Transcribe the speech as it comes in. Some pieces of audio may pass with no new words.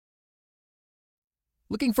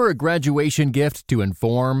Looking for a graduation gift to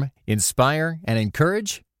inform, inspire, and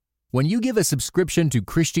encourage? When you give a subscription to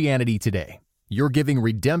Christianity Today, you're giving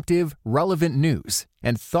redemptive, relevant news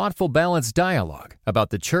and thoughtful, balanced dialogue about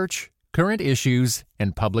the church, current issues,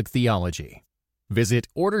 and public theology. Visit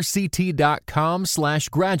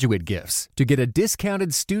orderct.com/graduate gifts to get a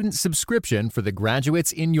discounted student subscription for the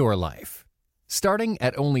graduates in your life. Starting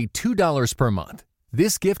at only $2 per month,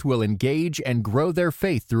 this gift will engage and grow their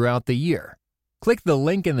faith throughout the year. Click the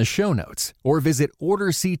link in the show notes or visit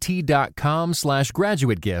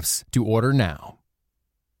orderct.com/graduate gifts to order now.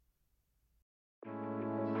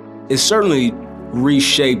 It certainly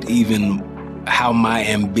reshaped even how my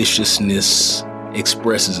ambitiousness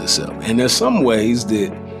expresses itself. And there's some ways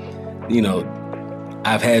that,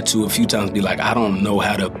 I've had to a few times be like, I don't know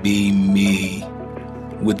how to be me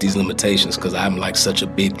with these limitations because I'm like such a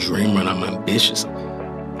big dreamer and I'm ambitious.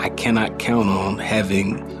 I cannot count on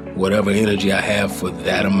having whatever energy I have for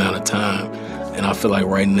that amount of time. And I feel like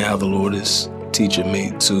right now the Lord is teaching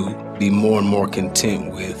me to be more and more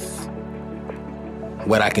content with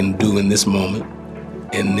what I can do in this moment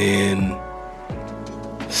and then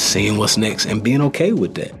seeing what's next and being okay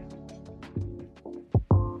with that.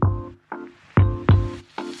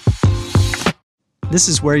 This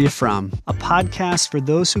is Where You From, a podcast for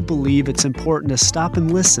those who believe it's important to stop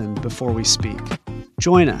and listen before we speak.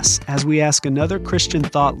 Join us as we ask another Christian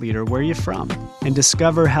thought leader where you're from and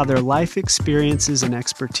discover how their life experiences and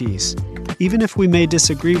expertise, even if we may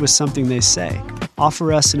disagree with something they say,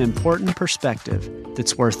 offer us an important perspective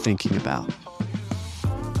that's worth thinking about.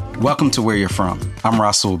 Welcome to Where You're From. I'm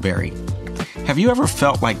Rasul Berry. Have you ever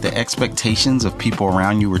felt like the expectations of people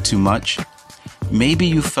around you were too much? Maybe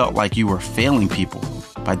you felt like you were failing people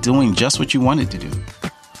by doing just what you wanted to do.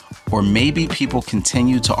 Or maybe people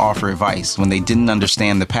continued to offer advice when they didn't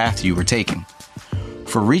understand the path you were taking.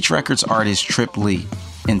 For Reach Records artist Trip Lee,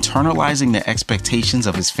 internalizing the expectations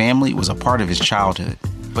of his family was a part of his childhood.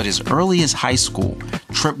 But as early as high school,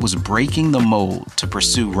 Trip was breaking the mold to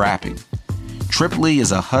pursue rapping. Trip Lee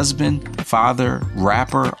is a husband, father,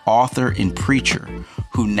 rapper, author, and preacher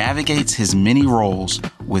who navigates his many roles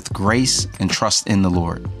with grace and trust in the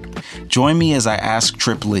Lord. Join me as I ask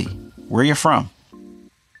Trip Lee, where you from?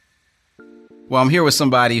 Well, I'm here with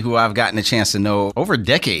somebody who I've gotten a chance to know over a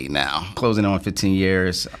decade now, closing on 15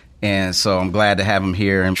 years. And so I'm glad to have him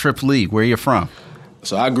here. And Trip Lee, where are you from?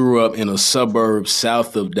 So I grew up in a suburb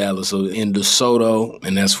south of Dallas, so in DeSoto,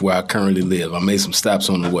 and that's where I currently live. I made some stops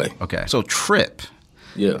on the way. Okay. So Trip.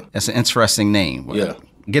 Yeah. That's an interesting name. Yeah.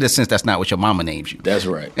 Get a sense that's not what your mama named you. That's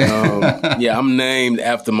right. Yeah, I'm named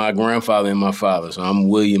after my grandfather and my father. So I'm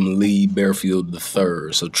William Lee Bearfield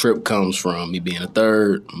III. So Trip comes from me being a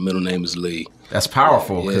third. My middle name is Lee. That's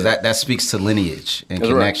powerful because that speaks to lineage and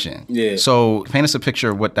connection. Right. Yeah. So paint us a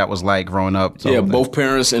picture of what that was like growing up. Both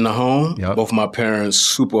parents in the home. Yep. Both my parents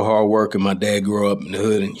super hard working. My dad grew up in the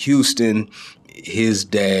hood in Houston. His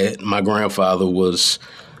dad, my grandfather, was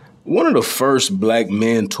one of the first black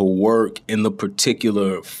men to work in the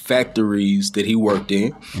particular factories that he worked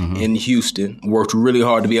in Houston. Worked really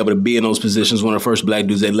hard to be able to be in those positions. One of the first black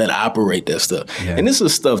dudes they let operate that stuff. Yeah. And this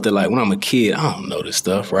is stuff that, like, when I'm a kid, I don't know this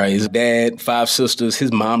stuff, right? His dad, 5 sisters.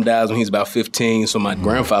 His mom dies when he's about 15. So my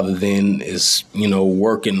grandfather then is,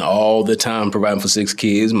 working all the time, providing for 6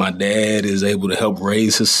 kids. My dad is able to help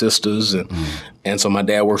raise his sisters. And so my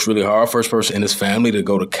dad works really hard, first person in his family to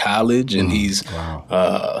go to college, and he's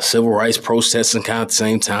civil rights protesting kind of at the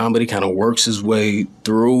same time, but he kind of works his way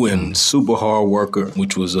through and super hard worker,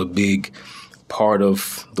 which was a big part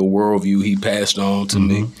of the worldview he passed on to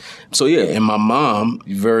me. So yeah, and my mom,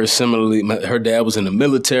 very similarly, her dad was in the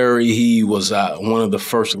military. He was one of the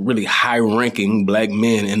first really high-ranking black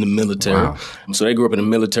men in the military. Wow. So they grew up in a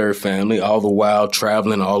military family, all the while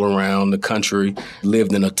traveling all around the country,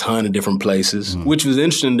 lived in a ton of different places, which was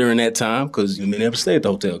interesting during that time because they never stayed at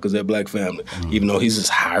the hotel because they're a black family, even though he's this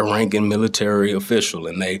high-ranking military official.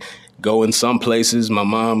 And they go in some places. My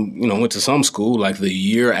mom, went to some school like the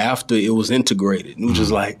year after it was integrated. It was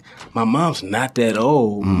just like, my mom's not that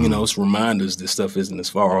old. It's reminders that stuff isn't as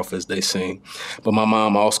far off as they seem. But my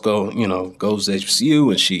mom also, goes to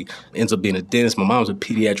HBCU and she ends up being a dentist. My mom's a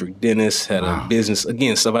pediatric dentist, had a business.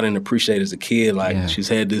 Again, stuff I didn't appreciate as a kid. She's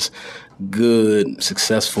had this good,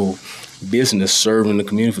 successful business serving the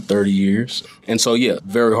community for 30 years. And so, yeah,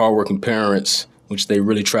 very hardworking parents, which they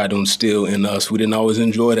really tried to instill in us. We didn't always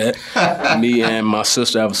enjoy that. Me and my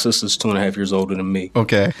sister, I have a sister that's 2.5 years older than me.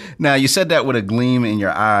 Okay. Now, you said that with a gleam in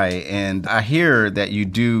your eye, and I hear that you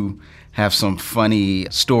do have some funny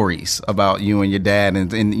stories about you and your dad,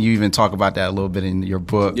 and you even talk about that a little bit in your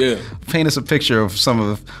book. Yeah. Paint us a picture of some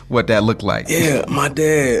of what that looked like. Yeah, my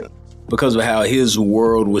dad, because of how his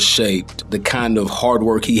world was shaped, the kind of hard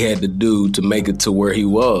work he had to do to make it to where he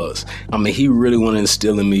was. I mean, he really wanted to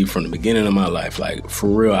instill in me from the beginning of my life, like, for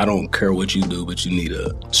real, I don't care what you do, but you need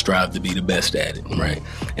to strive to be the best at it, right?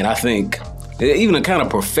 And I think even a kind of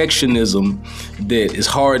perfectionism that is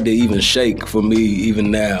hard to even shake for me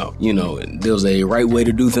even now. You know, there's a right way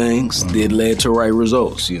to do things that led to right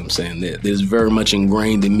results. You know what I'm saying? That is very much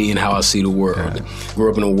ingrained in me and how I see the world.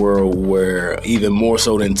 Grew up in a world where, even more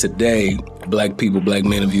so than today, black people, black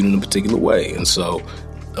men are viewed in a particular way. And so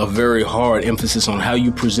a very hard emphasis on how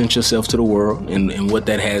you present yourself to the world and what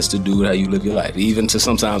that has to do with how you live your life. Even to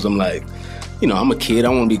sometimes I'm like, you know, I'm a kid, I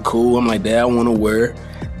want to be cool. I'm like, Dad, I want to wear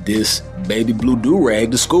this baby blue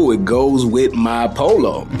do-rag to school. It goes with my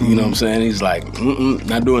polo. You know what I'm saying? He's like,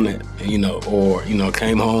 not doing that. You know, or, you know,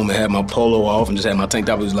 came home and had my polo off and just had my tank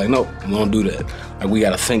top. He was like, nope, we don't do that. Like, we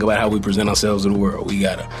got to think about how we present ourselves to the world. We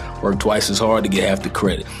got to work twice as hard to get half the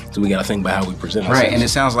credit. So we got to think about how we present ourselves. Right, and it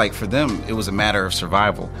sounds like for them, it was a matter of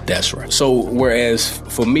survival. That's right. So whereas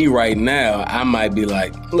for me right now, I might be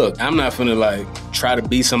like, look, I'm not finna like try to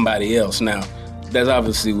be somebody else. Now, that's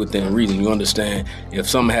obviously within reason. You understand, if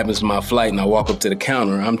something happens to my flight and I walk up to the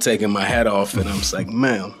counter, I'm taking my hat off and I'm just like,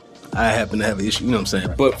 ma'am, I happen to have an issue, you know what I'm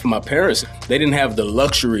saying? But for my parents, they didn't have the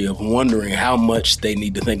luxury of wondering how much they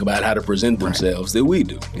need to think about how to present themselves that we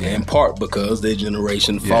do. Yeah. In part because their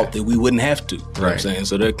generation thought that we wouldn't have to, you know what I'm saying?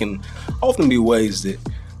 So there can often be ways that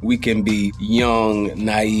we can be young,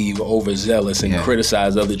 naive, overzealous, and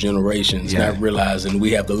criticize other generations, not realizing we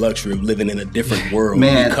have the luxury of living in a different world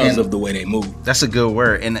because of the way they move. That's a good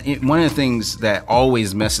word. And one of the things that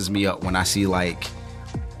always messes me up when I see like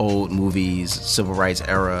old movies, civil rights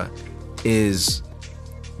era, is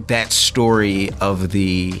that story of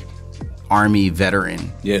the Army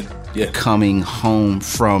veteran coming home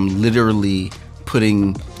from literally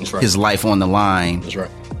putting his life on the line. That's right.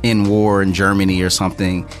 In war in Germany or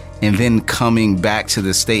something, and then coming back to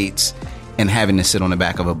the States and having to sit on the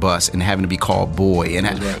back of a bus and having to be called boy.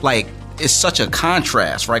 And like, it's such a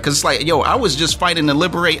contrast, right? Because it's like, yo, I was just fighting to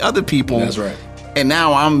liberate other people. That's right. And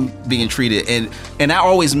now I'm being treated. And that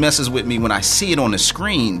always messes with me when I see it on the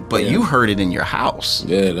screen, but you heard it in your house.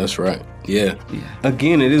 Yeah, that's right. Yeah.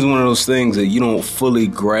 Again, it is one of those things that you don't fully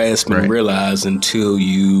grasp and realize until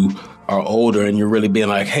you are older and you're really being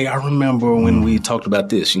like, hey, I remember when we talked about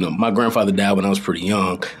this. You know, my grandfather died when I was pretty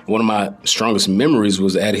young. One of my strongest memories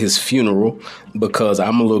was at his funeral because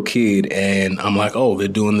I'm a little kid and I'm like, oh, they're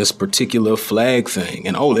doing this particular flag thing.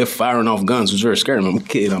 And, oh, they're firing off guns. It was very scary. I'm a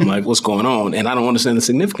kid. I'm like, what's going on? And I don't understand the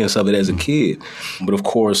significance of it as a kid. But, of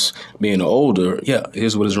course, being older,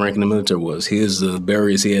 here's what his rank in the military was. Here's the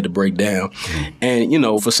barriers he had to break down. And, you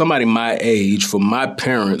know, for somebody my age, for my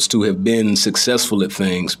parents to have been successful at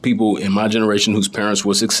things, people in my generation whose parents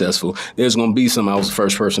were successful, there's going to be some, I was the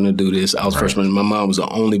first person to do this. I was the first person. My mom was the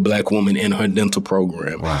only black woman in her dental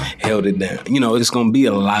program. Held it down. You know, it's going to be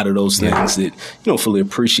a lot of those things that you don't fully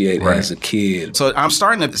appreciate as a kid. So I'm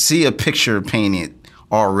starting to see a picture painted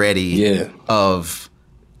already of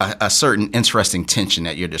a certain interesting tension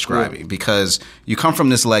that you're describing because you come from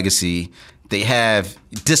this legacy. They have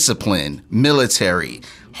discipline, military,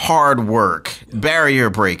 hard work, barrier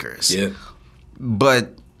breakers.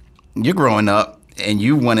 But you're growing up and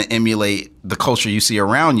you want to emulate the culture you see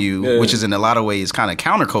around you, which is in a lot of ways kind of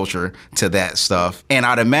counterculture to that stuff. And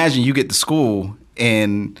I'd imagine you get to school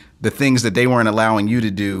and the things that they weren't allowing you to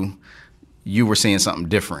do, you were seeing something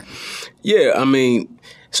different. Yeah, I mean,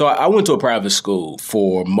 so I went to a private school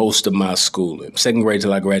for most of my schooling. Second grade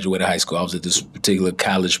till I graduated high school, I was at this particular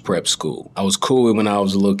college prep school. I was cool when I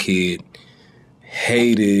was a little kid.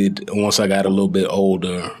 Hated once I got a little bit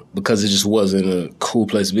older because it just wasn't a cool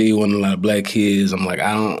place to be. Wasn't a lot of black kids. I'm like,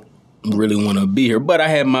 I don't really want to be here. But I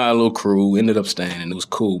had my little crew, ended up staying, and it was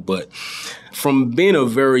cool. But from being a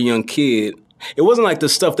very young kid, it wasn't like the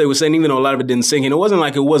stuff they were saying, even though a lot of it didn't sink in, it wasn't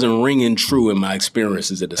like it wasn't ringing true in my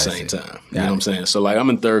experiences at the same time. You know what I'm saying? So like I'm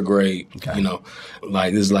in third grade, you know,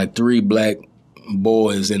 like there's like 3 black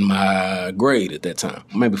boys in my grade at that time,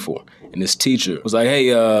 maybe 4. And this teacher was like,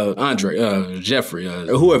 hey, Andre, Jeffrey,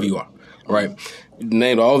 whoever you are, right?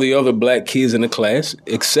 Named all the other black kids in the class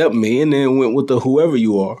except me and then went with the whoever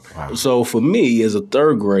you are. Wow. So for me as a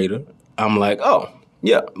third grader, I'm like, oh,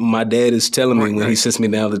 yeah, my dad is telling me when he sits me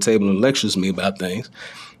down at the table and lectures me about things,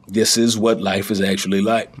 this is what life is actually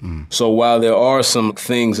like. So while there are some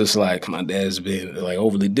things that's like my dad's been like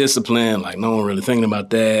overly disciplined, like no one really thinking about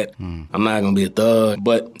that. I'm not going to be a thug.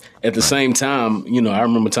 But at the same time, you know, I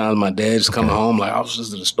remember times my dad just coming home, like I was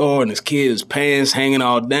just at the store and this kid, his pants hanging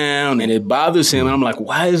all down and it bothers him. And I'm like,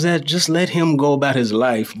 why is that? Just let him go about his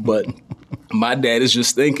life. But my dad is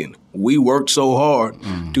just thinking, we worked so hard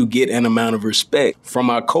to get an amount of respect from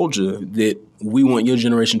our culture that we want your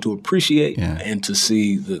generation to appreciate and to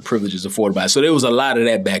see the privileges afforded by it. So there was a lot of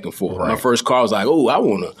that back and forth. Right. My first car was like, oh,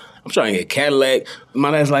 I'm trying to get a Cadillac.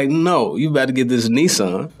 My dad's like, no, you about to get this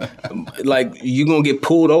Nissan. Like, you're going to get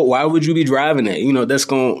pulled over. Why would you be driving that? You know, there's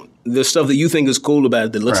stuff that you think is cool about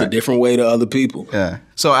it that looks a different way to other people. Yeah.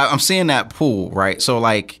 So I'm seeing that pool, right? So,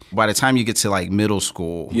 like, by the time you get to, like, middle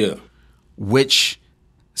school, which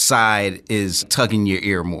side is tugging your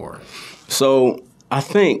ear more? So I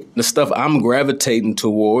think the stuff I'm gravitating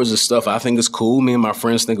towards is stuff I think is cool. Me and my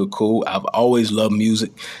friends think are cool. I've always loved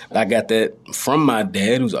music. I got that from my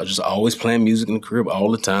dad, who's just always playing music in the crib all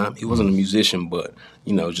the time. He wasn't a musician, but,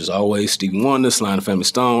 you know, just always Stevie Wonder, Sly and the Family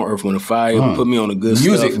Stone, Earth, Wind & Fire, put me on the good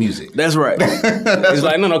stuff. Music. That's right. He's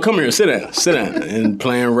like, no, come here, sit down, and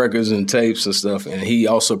playing records and tapes and stuff. And he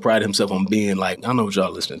also prided himself on being like, I know what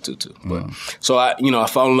y'all listening to too. But so I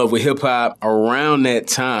fall in love with hip hop around that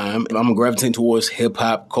time. I'm gravitating towards hip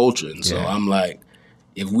hop culture, and so I'm like,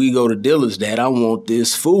 if we go to Dilla's, Dad, I want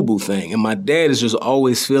this FUBU thing. And my dad is just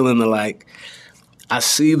always feeling like, I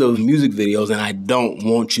see those music videos and I don't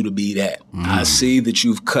want you to be that. I see that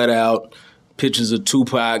you've cut out pictures of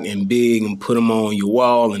Tupac and Big and put them on your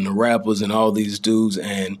wall and the rappers and all these dudes.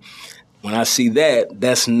 And when I see that,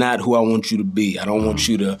 that's not who I want you to be. I don't want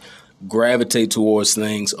you to gravitate towards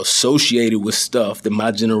things associated with stuff that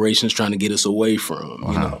my generation is trying to get us away from.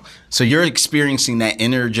 You know? So you're experiencing that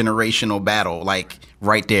intergenerational battle, like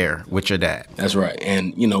right there with your dad. That's right.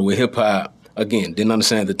 And, you know, with hip hop, again, didn't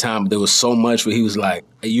understand at the time, but there was so much where he was like,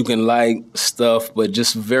 you can like stuff, but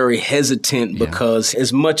just very hesitant because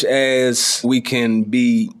as much as we can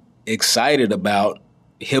be excited about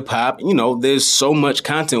hip hop, you know, there's so much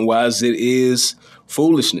content-wise it is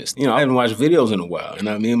foolishness. You know, I haven't watched videos in a while.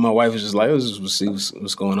 And me and my wife was just like, let's just see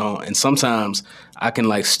what's going on. And sometimes I can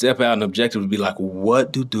like step out and objectively be like,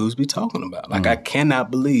 what do dudes be talking about? Like, I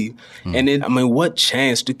cannot believe. And then, I mean, what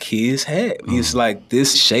chance do kids have? It's like,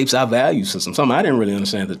 this shapes our value system. Something I didn't really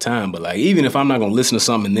understand at the time. But like, even if I'm not going to listen to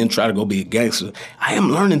something and then try to go be a gangster, I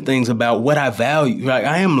am learning things about what I value. Like,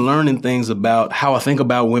 I am learning things about how I think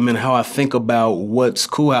about women, how I think about what's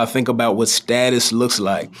cool, how I think about what status looks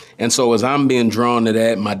like. And so as I'm being drawn to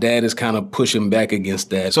that, my dad is kind of pushing back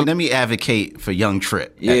against that. So let me advocate for Young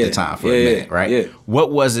Trip at the time for a minute, right? Yeah.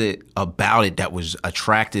 What was it about it that was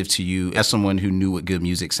attractive to you as someone who knew what good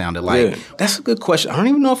music sounded like? Yeah. That's a good question. I don't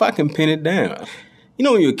even know if I can pin it down. You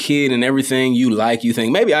know, when you're a kid and everything you like, you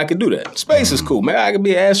think, maybe I could do that. Space is cool. Maybe I could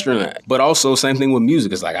be an astronaut. But also, same thing with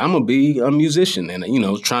music. It's like, I'm going to be a musician and, you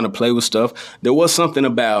know, trying to play with stuff. There was something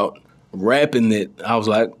about rapping that I was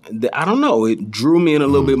like, I don't know, it drew me in a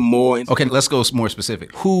little bit more. Okay, let's go more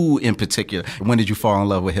specific. Who in particular, when did you fall in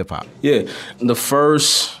love with hip hop? Yeah, the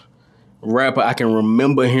first rapper I can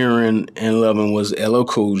remember hearing and loving was LL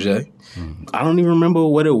Cool J. I don't even remember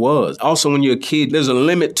what it was. Also, when you're a kid, there's a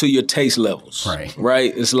limit to your taste levels.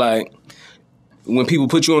 Right? It's like, when people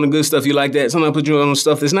put you on the good stuff, you like that. Sometimes put you on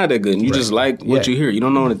stuff that's not that good. And you just like what you hear. You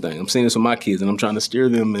don't know anything. I'm seeing this with my kids, and I'm trying to steer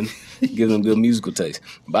them and give them good musical taste.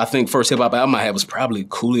 But I think first hip-hop album I had was probably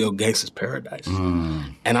Coolio Gangsta's Paradise.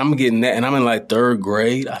 And I'm getting that, and I'm in like third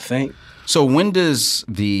grade, I think. So when does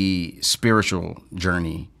the spiritual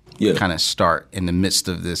journey kind of start in the midst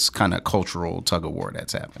of this kind of cultural tug-of-war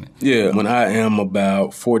that's happening? Yeah, when I am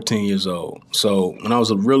about 14 years old. So when I was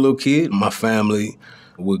a real little kid, my family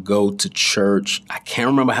would go to church. I can't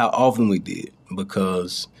remember how often we did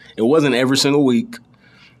because it wasn't every single week.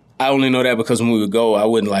 I only know that because when we would go, I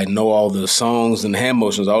wouldn't like know all the songs and hand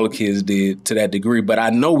motions all the kids did to that degree. But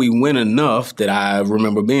I know we went enough that I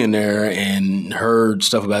remember being there and heard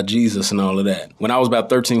stuff about Jesus and all of that. When I was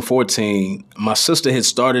about 13, 14, my sister had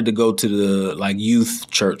started to go to the like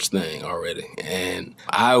youth church thing already. And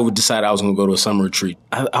I decided I was going to go to a summer retreat.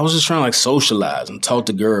 I was just trying to like socialize and talk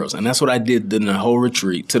to girls. And that's what I did during the whole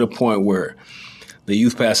retreat, to the point where the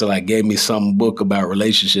youth pastor like gave me some book about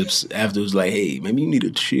relationships after. It was like, hey, maybe you need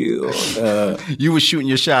to chill. You were shooting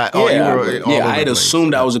your shot. I had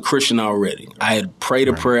assumed I was a Christian already. I had prayed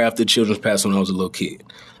a prayer after children's pastor when I was a little kid.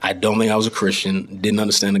 I don't think I was a Christian, didn't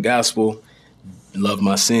understand the gospel, loved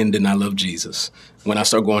my sin, did not love Jesus. When I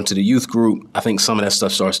started going to the youth group, I think some of that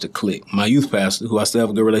stuff starts to click. My youth pastor, who I still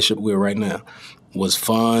have a good relationship with right now, was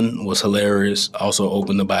fun, was hilarious, also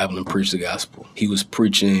opened the Bible and preached the gospel. He was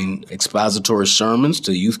preaching expository sermons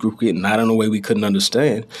to youth group kids, not in a way we couldn't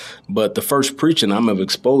understand. But the first preaching I'm ever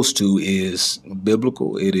exposed to is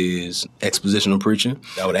biblical. It is expositional preaching.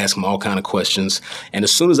 I would ask him all kind of questions. And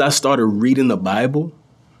as soon as I started reading the Bible,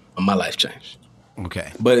 my life changed.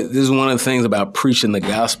 Okay. But this is one of the things about preaching the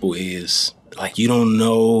gospel is like, you don't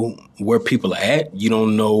know where people are at. You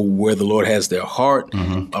don't know where the Lord has their heart.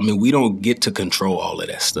 I mean, we don't get to control all of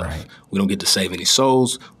that stuff. Right. We don't get to save any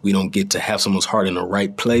souls. We don't get to have someone's heart in the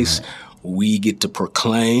right place. Right. We get to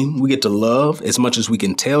proclaim. We get to love as much as we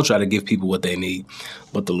can tell, try to give people what they need.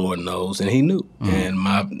 But the Lord knows, and he knew. And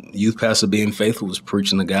my youth pastor, being faithful, was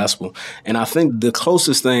preaching the gospel. And I think the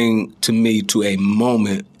closest thing to me to a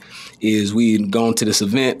moment is we had gone to this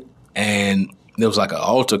event, and there was like an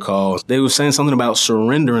altar call. They were saying something about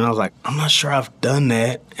surrender, and I was like, I'm not sure I've done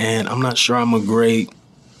that, and I'm not sure I'm a great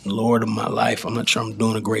Lord of my life. I'm not sure I'm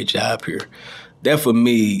doing a great job here. That, for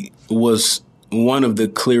me, was one of the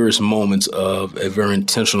clearest moments of a very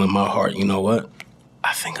intentional in my heart. You know what?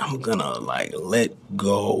 I think I'm gonna let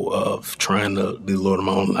go of trying to be the Lord of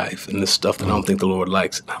my own life and this stuff that I don't think the Lord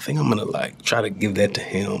likes. I think I'm gonna try to give that to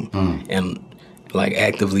him and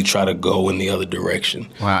actively try to go in the other direction.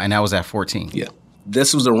 Wow, and that was at 14? Yeah.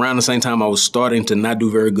 This was around the same time I was starting to not do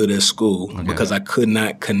very good at school because I could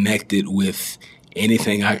not connect it with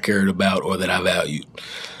anything I cared about or that I valued.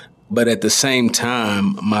 But at the same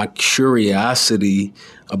time, my curiosity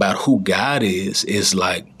about who God is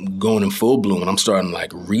going in full bloom. And I'm starting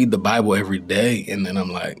to read the Bible every day. And then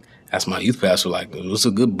I'm asked my youth pastor, what's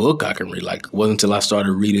a good book I can read? It wasn't until I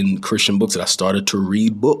started reading Christian books that I started to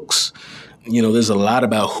read books. You know, there's a lot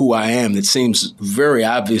about who I am that seems very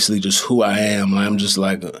obviously just who I am. I'm just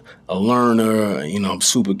a learner. You know, I'm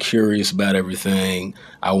super curious about everything.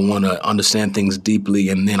 I want to understand things deeply,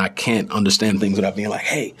 and then I can't understand things without being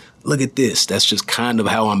hey, look at this. That's just kind of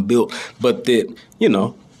how I'm built. But that,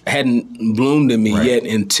 hadn't bloomed in me yet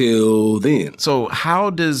until then. So how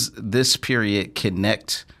does this period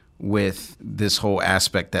connect with this whole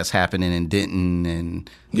aspect that's happening in Denton and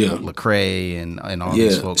Lecrae and all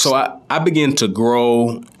these folks? So I began to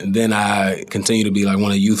grow, and then I continue to be one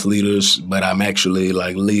of the youth leaders, but I'm actually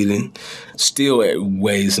leading. Still at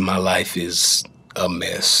ways in my life is a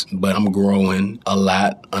mess, but I'm growing a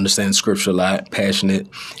lot, understand scripture a lot, passionate,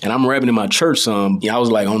 and I'm rapping in my church some. I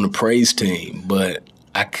was on the praise team, but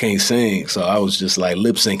I can't sing, so I was just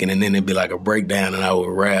lip syncing, and then it'd be a breakdown, and I would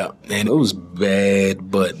rap, and it was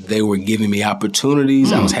bad, but they were giving me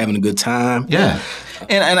opportunities. I was having a good time. Yeah,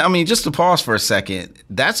 and I mean, just to pause for a second,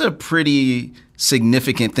 that's a pretty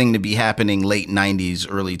significant thing to be happening late 90s,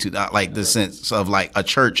 early 2000s, the sense of a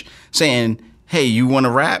church saying, hey, you want to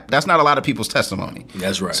rap? That's not a lot of people's testimony.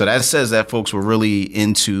 That's right. So that says that folks were really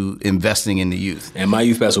into investing in the youth. And my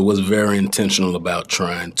youth pastor was very intentional about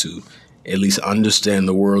trying to at least understand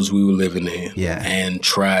the worlds we were living in and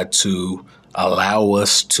try to allow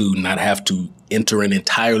us to not have to enter an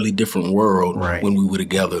entirely different world when we were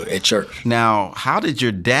together at church. Now, how did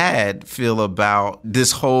your dad feel about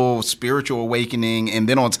this whole spiritual awakening? And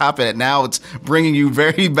then on top of that, now it's bringing you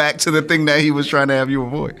very back to the thing that he was trying to have you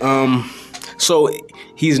avoid. So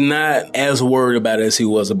he's not as worried about it as he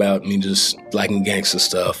was about me just liking gangster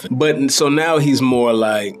stuff. But so now he's more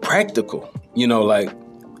practical,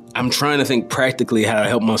 I'm trying to think practically how to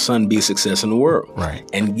help my son be a success in the world. Right.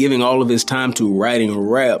 And giving all of his time to writing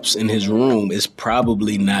raps in his room is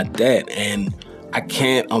probably not that. And I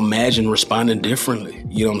can't imagine responding differently.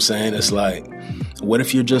 You know what I'm saying? It's what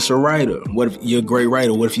if you're just a writer? What if you're a great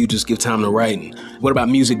writer? What if you just give time to writing? What about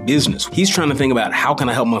music business? He's trying to think about how can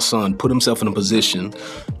I help my son put himself in a position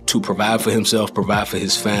to provide for himself, provide for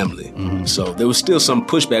his family. So there was still some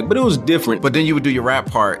pushback, but it was different. But then you would do your rap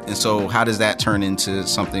part. And so how does that turn into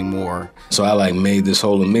something more? So I made this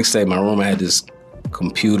whole mixtape. My room, I had this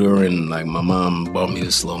computer, and my mom bought me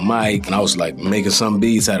this little mic, and I was making some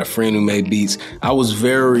beats. I had a friend who made beats. I was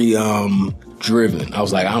very driven. I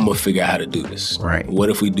was I'm gonna figure out how to do this. Right. What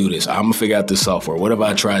if we do this? I'm gonna figure out this software. What if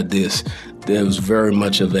I tried this? There was very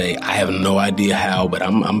much of I have no idea how, but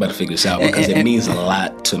I'm about to figure this out because it means a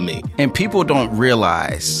lot to me. And people don't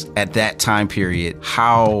realize at that time period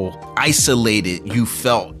how isolated you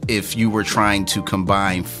felt if you were trying to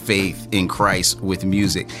combine faith in Christ with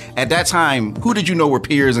music. At that time, who did you know were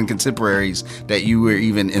peers and contemporaries that you were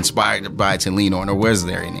even inspired by to lean on, or was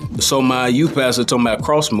there any? So my youth pastor told me about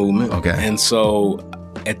Cross Movement. Okay. And so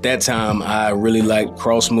at that time, I really liked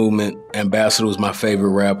Cross Movement. Ambassador was my favorite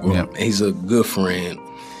rapper. Yep. He's a good friend.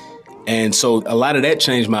 And so a lot of that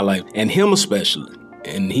changed my life, and him especially.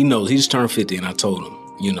 And he knows, he just turned 50, and I told him,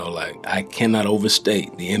 I cannot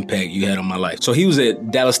overstate the impact you had on my life. So he was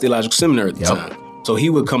at Dallas Theological Seminary at the time. So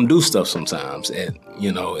he would come do stuff sometimes at,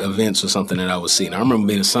 events or something that I would see. And I remember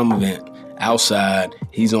being at some event outside,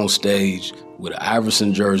 he's on stage with an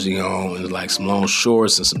Iverson jersey on and like some long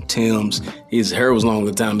shorts and some Timbs. His hair was long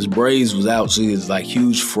at the time. His braids was out, so he was like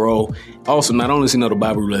huge fro. Also, not only does he know the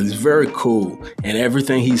Bible, he's very cool. And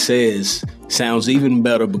everything he says sounds even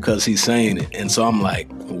better because he's saying it. And so I'm like,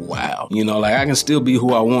 wow. Like I can still be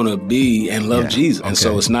who I want to be and love Jesus. And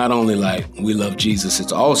so it's not only like we love Jesus,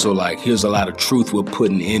 it's also like here's a lot of truth we're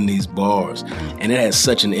putting in these bars. And it has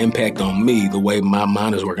such an impact on me, the way my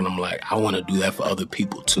mind is working. I'm like, I want to do that for other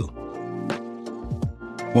people too.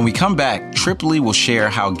 When we come back, Trip Lee will share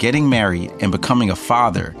how getting married and becoming a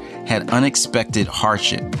father had unexpected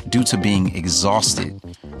hardship due to being exhausted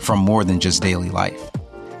from more than just daily life.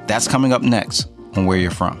 That's coming up next on Where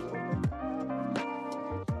You're From.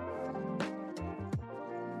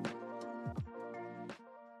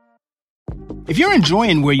 If you're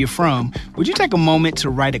enjoying Where You're From, would you take a moment to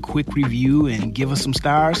write a quick review and give us some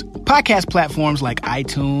stars? Podcast platforms like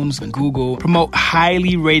iTunes and Google promote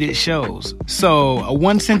highly rated shows. So a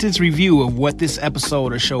one-sentence review of what this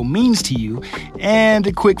episode or show means to you and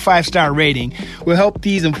a quick 5-star rating will help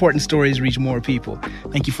these important stories reach more people.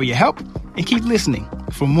 Thank you for your help, and keep listening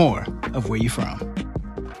for more of Where You're From.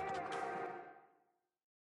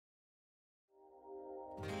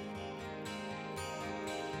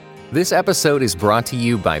 This episode is brought to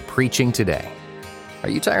you by Preaching Today. Are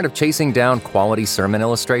you tired of chasing down quality sermon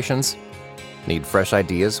illustrations? Need fresh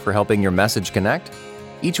ideas for helping your message connect?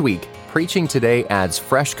 Each week, Preaching Today adds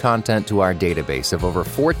fresh content to our database of over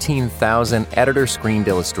 14,000 editor-screened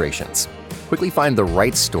illustrations. Quickly find the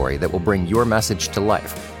right story that will bring your message to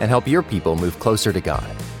life and help your people move closer to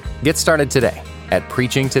God. Get started today at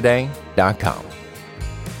preachingtoday.com.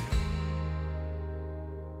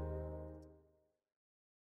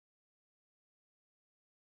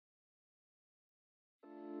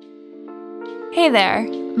 Hey there,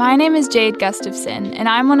 my name is Jade Gustafson, and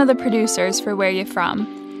I'm one of the producers for Where You're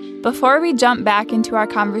From. Before we jump back into our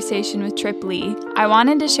conversation with Trip Lee, I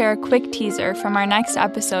wanted to share a quick teaser from our next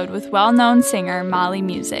episode with well-known singer Mali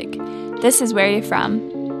Music. This is Where You're From.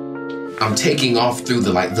 I'm taking off through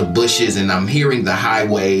the bushes and I'm hearing the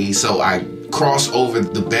highway, so I cross over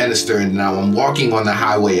the banister and now I'm walking on the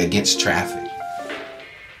highway against traffic.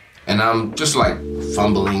 And I'm just like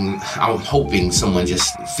fumbling. I'm hoping someone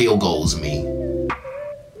just field goals me.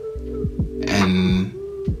 And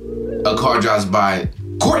a car drives by.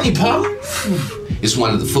 Courtney Palmer? It's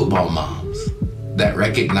one of the football moms that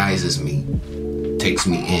recognizes me, takes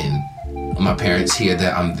me in. My parents hear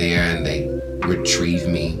that I'm there and they retrieve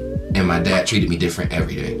me. And my dad treated me different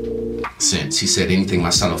every day since. He said, anything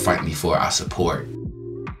my son will fight me for, I support.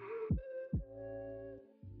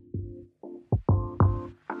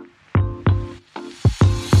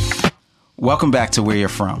 Welcome back to Where You're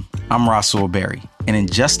From. I'm Russell Berry, and in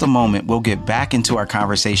just a moment, we'll get back into our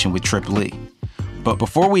conversation with Trip Lee. But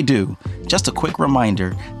before we do, just a quick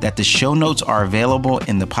reminder that the show notes are available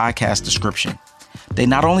in the podcast description. They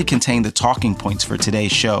not only contain the talking points for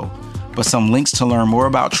today's show, but some links to learn more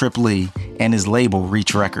about Trip Lee and his label,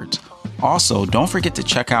 Reach Records. Also, don't forget to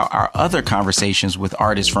check out our other conversations with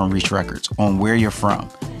artists from Reach Records on Where You're From.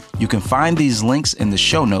 You can find these links in the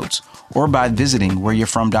show notes or by visiting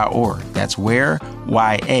whereyourfrom.org. That's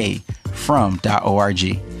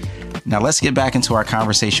from.org. Now let's get back into our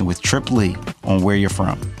conversation with Trip Lee on Where You're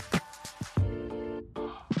From.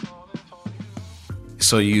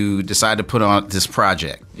 So you decided to put on this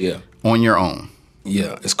project on your own.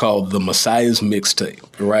 Yeah, it's called The Messiah's Mixtape,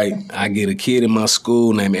 right? I get a kid in my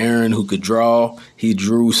school named Aaron who could draw. He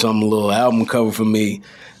drew some little album cover for me.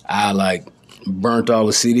 I burnt all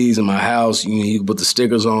the CDs in my house. You could put the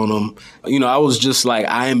stickers on them. I was just like,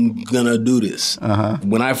 I'm gonna do this.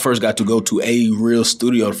 When I first got to go to a real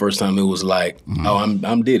studio the first time, it was like, oh,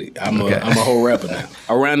 I'm did it. I'm a whole rapper now.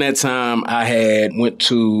 Around that time, I had went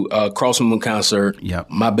to a Crossing Moon concert.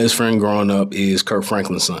 Yep. My best friend growing up is Kirk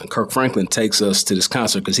Franklin's son. Kirk Franklin takes us to this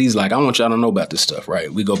concert because he's like, I want y'all to know about this stuff,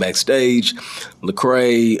 right? We go backstage.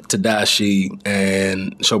 Lecrae, Tedashii,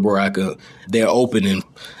 and Sho Baraka, they're opening.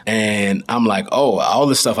 And I'm like, oh, all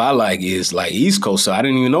the stuff I like is like East Coast. So I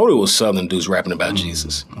didn't even know there was Southern dudes rapping about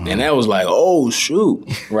Jesus. And that was like, oh, shoot,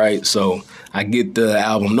 right? So I get the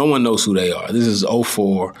album. No one knows who they are. This is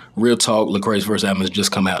 2004. Real Talk, Lecrae's first album has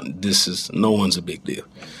just come out. No one's a big deal.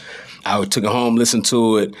 I took it home, listened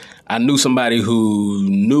to it. I knew somebody who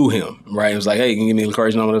knew him, right? It was like, hey, can you give me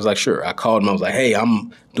Lecrae's number? I was like, sure. I called him. I was like, hey,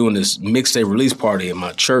 I'm doing this mixtape release party at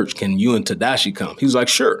my church. Can you and Tedashii come? He was like,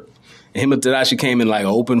 sure. And him and Tedashii came and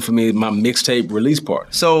opened for me my mixtape release party.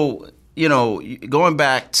 So, going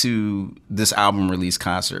back to this album release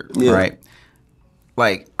concert, right?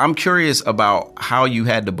 I'm curious about how you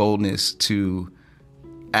had the boldness to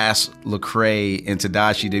asked Lecrae and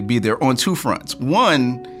Tedashii to be there on two fronts.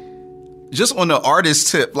 One, just on the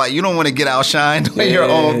artist tip, like you don't want to get outshined doing your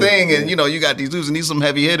own thing, and you got these dudes and these some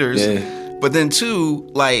heavy hitters. Yeah. But then two,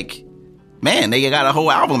 like, man, they got a whole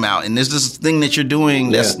album out, and there's this thing that you're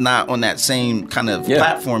doing that's not on that same kind of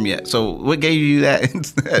platform yet. So what gave you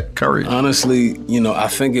that courage? Honestly, I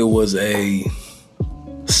think it was a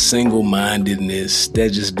single-mindedness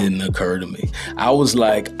that just didn't occur to me. I was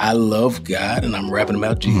like, I love God and I'm rapping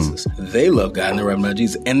about Jesus. They love God and they're rapping about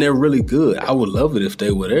Jesus, and they're really good. I would love it if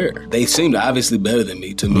they were there. They seemed obviously better than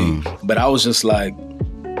me to me, but I was just like,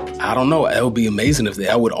 I don't know. It would be amazing if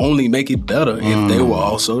I would only make it better if they were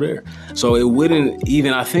also there. So it wouldn't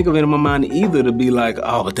even, I think of it in my mind either to be like,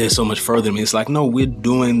 oh, but they're so much further than me. It's like, no, we're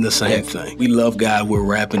doing the same thing. We love God. We're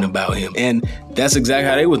rapping about him. And that's exactly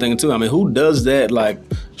how they were thinking too. I mean, who does that? Like,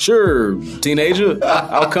 sure, teenager,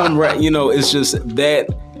 I'll come right. It's just that.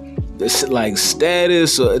 Like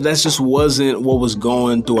status, that just wasn't what was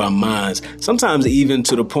going through our minds. Sometimes even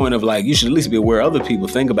to the point of like, you should at least be aware other people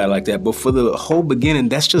think about it like that. But for the whole beginning,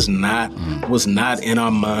 that's just was not in our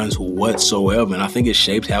minds whatsoever. And I think it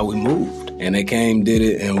shaped how we moved. And they came, did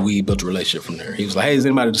it, and we built a relationship from there. He was like, hey, is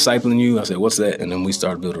anybody discipling you? I said, what's that? And then we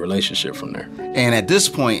started building a relationship from there. And at this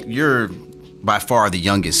point, you're by far the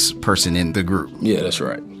youngest person in the group. Yeah, that's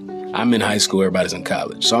right. I'm in high school, everybody's in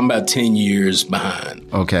college. So I'm about 10 years behind.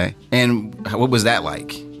 Okay. And what was that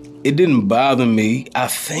like? It didn't bother me. I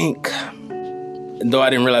think, though I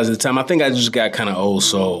didn't realize at the time, I think I just got kind of old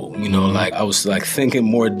soul. Like I was like thinking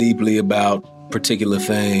more deeply about particular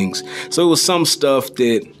things. So it was some stuff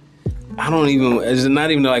that it's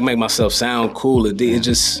not even to like make myself sound cool. It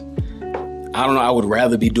just, I don't know, I would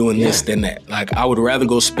rather be doing this than that. Like, I would rather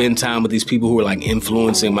go spend time with these people who are like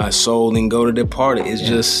influencing my soul than go to their party. It's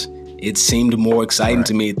just, it seemed more exciting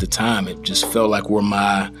to me at the time. It just felt like where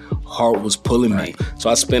my heart was pulling me. So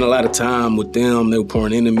I spent a lot of time with them. They were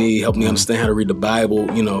pouring into me, helping me understand how to read the Bible.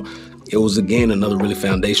 It was, again, another really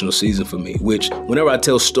foundational season for me, which whenever I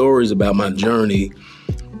tell stories about my journey,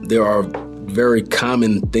 there are very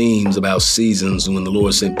common themes about seasons when the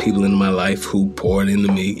Lord sent people into my life who poured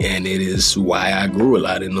into me, and it is why I grew a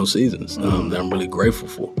lot in those seasons that I'm really grateful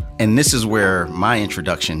for. And this is where my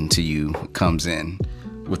introduction to you comes in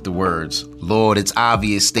with the words, Lord, it's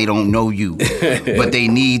obvious they don't know you, but they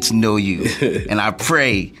need to know you. And I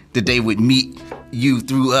pray that they would meet you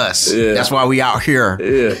through us. Yeah. That's why we out here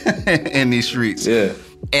in these streets. Yeah.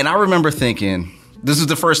 And I remember thinking, this is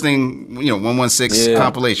the first thing, 116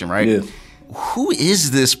 compilation, right? Yeah. Who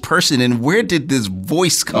is this person and where did this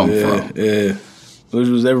voice come from? Yeah, which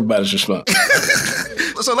was everybody's response.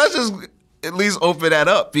 So let's just at least open that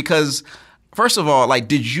up because, first of all, like,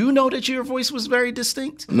 did you know that your voice was very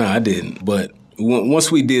distinct? No, I didn't. But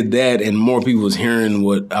once we did that and more people was hearing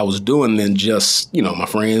what I was doing than just, my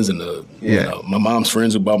friends and my mom's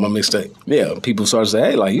friends who bought my mixtape. Yeah, people started to say,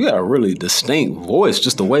 hey, like, you got a really distinct voice,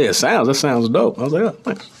 just the way it sounds. That sounds dope. I was like, oh,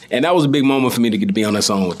 thanks. And that was a big moment for me to get to be on that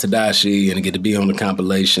song with Tedashii and to get to be on the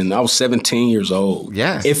compilation. I was 17 years old.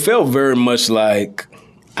 Yes. It felt very much like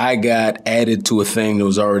I got added to a thing that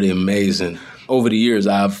was already amazing. Over the years,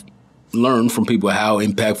 I've learned from people how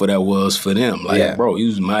impactful that was for them. Like, bro, you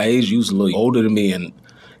was my age, you was a little older than me, and,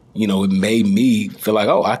 it made me feel like,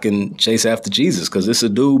 oh, I can chase after Jesus because it's a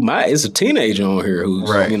dude, it's a teenager on here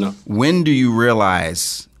who's, When do you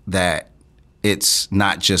realize that it's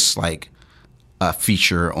not just like a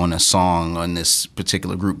feature on a song on this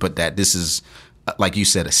particular group, but that this is, like you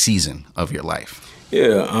said, a season of your life?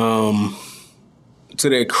 Yeah. To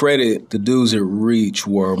their credit, the dudes at Reach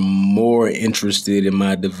were more interested in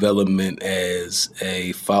my development as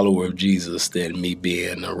a follower of Jesus than me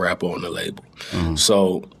being a rapper on the label. Mm-hmm.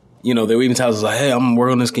 So, they were even telling us like, hey, I'm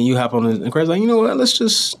working on this. Can you hop on this? And Craig's like, you know what?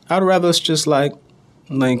 I'd rather us just like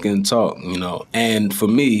link and talk, And for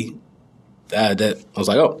me, I was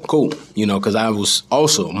like, oh, cool, because I was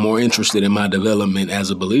also more interested in my development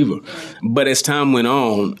as a believer. But as time went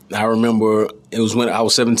on, I remember it was when I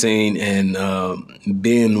was 17 and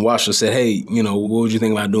Ben Washer said, hey, what would you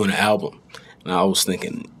think about doing an album? And I was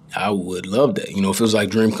thinking, I would love that. It feels like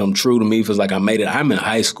dream come true to me. It feels like I made it. I'm in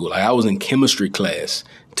high school. Like I was in chemistry class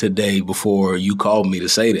today before you called me to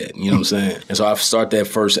say that. You know what I'm saying? And so I started that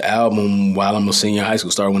first album while I'm a senior in high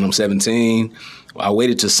school. Started when I'm 17. I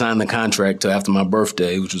waited to sign the contract till after my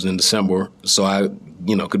birthday, which was in December, so I,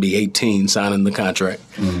 could be 18 signing the contract.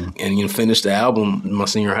 Mm-hmm. And, finished the album. My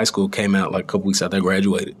senior in high school came out like a couple weeks after I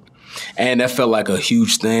graduated. And that felt like a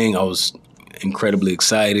huge thing. I was incredibly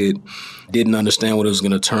excited. Didn't understand what it was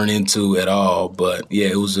going to turn into at all. But, yeah,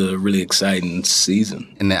 it was a really exciting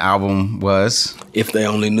season. And the album was? If They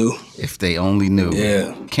Only Knew. If They Only Knew.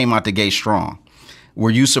 Yeah. Came out the gate strong. Were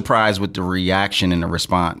you surprised with the reaction and the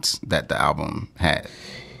response that the album had?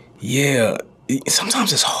 Yeah.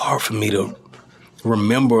 Sometimes it's hard for me to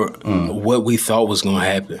remember what we thought was going to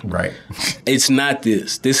happen. Right. It's not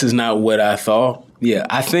this. This is not what I thought. Yeah,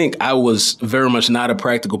 I think I was very much not a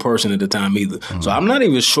practical person at the time either. So I'm not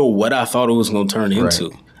even sure what I thought it was going to turn into.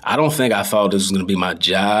 Right. I don't think I thought this was going to be my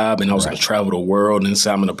job and I was going to travel the world and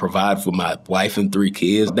say I'm going to provide for my wife and 3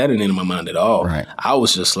 kids. That didn't enter my mind at all. Right. I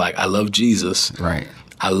was just like, I love Jesus. Right.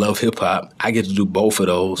 I love hip hop. I get to do both of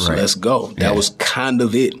those. So let's go. That was kind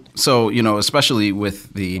of it. So, you know, especially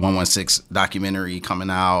with the 116 documentary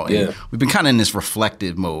coming out, and we've been kind of in this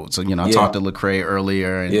reflective mode. So, you know, I talked to Lecrae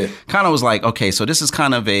earlier and kind of was like, okay, so this is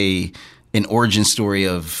kind of an origin story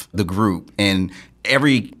of the group. And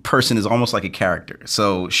every person is almost like a character.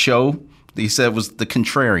 So Sho, he said, was the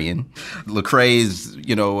contrarian. Lecrae is,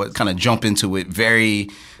 you know, kind of jump into it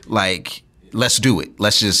very like, let's do it.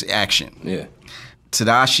 Let's just action. Yeah.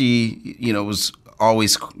 Tedashii, you know, was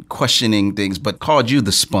always questioning things, but called you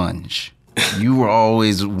the sponge. You were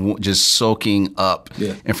always just soaking up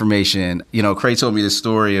information. You know, Crae told me this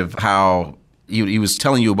story of how he was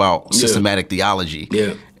telling you about systematic theology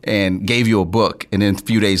and gave you a book. And then a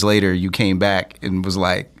few days later, you came back and was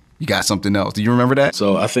like, you got something else. Do you remember that?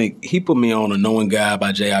 So I think he put me on A Knowing God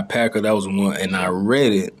by J.I. Packer. That was one. And I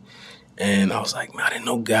read it. And I was like, man, I didn't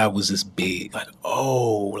know God was this big. Like,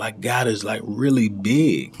 oh, like God is like really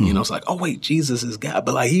big. You know, it's like, oh, wait, Jesus is God,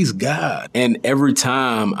 but like he's God. And every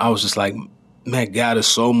time I was just like, man, God is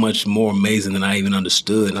so much more amazing than I even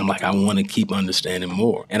understood. And I'm like, I want to keep understanding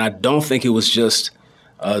more. And I don't think it was just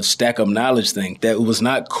a stack up knowledge thing. That it was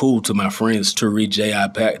not cool to my friends to read J.I.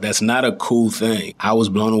 Packer. That's not a cool thing. I was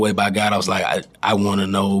blown away by God. I was like, I want to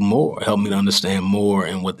know more. Help me to understand more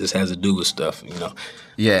and what this has to do with stuff, you know.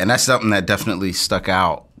 Yeah, and that's something that definitely stuck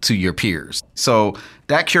out to your peers. So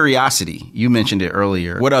that curiosity, you mentioned it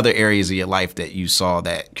earlier. What other areas of your life that you saw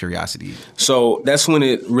that curiosity? So that's when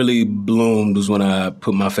it really bloomed, was when I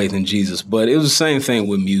put my faith in Jesus. But it was the same thing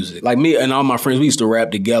with music. Like me and all my friends, we used to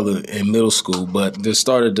rap together in middle school, but there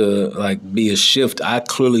started to like be a shift. I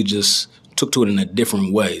clearly just took to it in a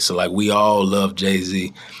different way. So like we all love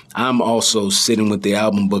Jay-Z. I'm also sitting with the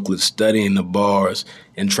album booklet, studying the bars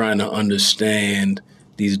and trying to understand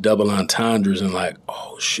these double entendres and like,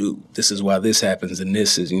 oh, shoot, this is why this happens. And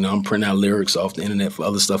this is, you know, I'm printing out lyrics off the internet for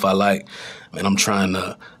other stuff I like. And I'm trying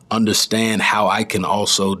to understand how I can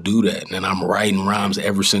also do that. And I'm writing rhymes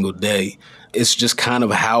every single day. It's just kind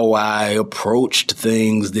of how I approached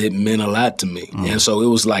things that meant a lot to me. And so it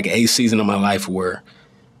was like a season of my life where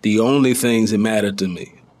the only things that mattered to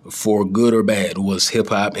me, for good or bad, was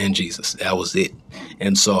hip-hop and Jesus. That was it.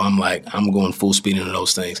 And so I'm like, I'm going full speed into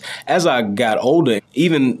those things. As I got older,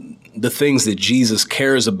 even the things that Jesus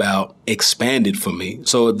cares about expanded for me.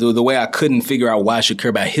 So the way I couldn't figure out why I should care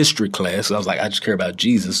about history class, I was like, I just care about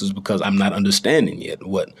Jesus, is because I'm not understanding yet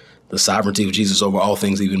what the sovereignty of Jesus over all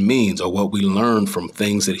things even means, or what we learn from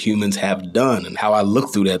things that humans have done, and how I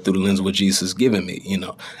look through that through the lens of what Jesus has given me. You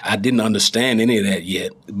know, I didn't understand any of that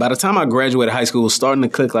yet. By the time I graduated high school, it was starting to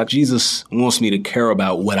click, like Jesus wants me to care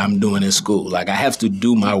about what I'm doing in school. Like I have to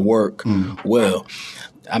do my work well.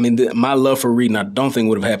 I mean, my love for reading, I don't think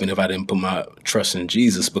would have happened if I didn't put my trust in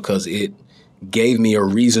Jesus, because it gave me a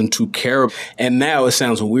reason to care. And now it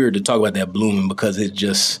sounds weird to talk about that blooming, because it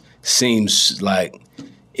just seems like,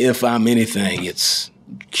 if I'm anything, it's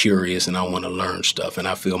curious and I want to learn stuff. And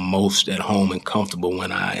I feel most at home and comfortable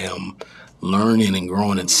when I am learning and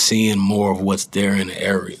growing and seeing more of what's there in the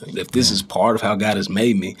area. If this is part of how God has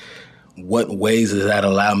made me, what ways does that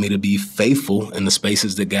allow me to be faithful in the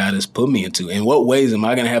spaces that God has put me into? In what ways am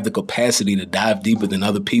I going to have the capacity to dive deeper than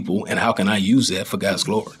other people? And how can I use that for God's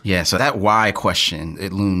glory? Yeah, so that why question,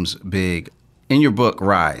 it looms big. In your book,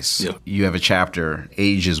 Rise, you have a chapter,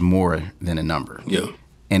 Age is More Than a Number. Yeah.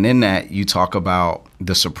 And in that, you talk about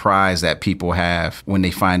the surprise that people have when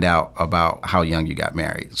they find out about how young you got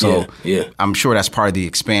married. So I'm sure that's part of the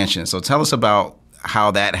expansion. So tell us about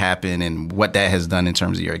how that happened and what that has done in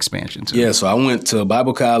terms of your expansion too. Yeah, so I went to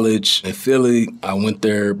Bible college in Philly. I went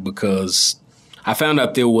there because I found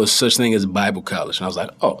out there was such thing as Bible college. And I was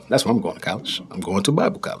like, oh, that's where I'm going to college. I'm going to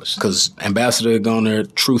Bible college. Because Ambassador had gone there,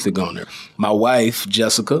 Truth had gone there. My wife,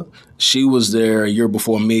 Jessica, she was there a year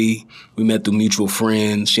before me. We met through mutual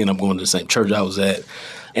friends. She ended up going to the same church I was at.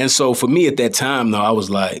 And so for me at that time, though, I was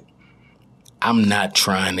like, I'm not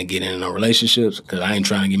trying to get into no relationships, because I ain't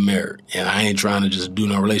trying to get married. And I ain't trying to just do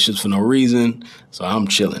no relationships for no reason. So I'm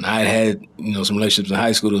chilling. I had some relationships in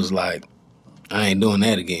high school that was like, I ain't doing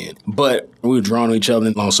that again. But we were drawn to each other.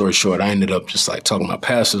 Long story short, I ended up just like talking to my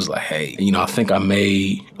pastors like, hey, I think I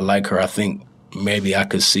may like her. I think maybe I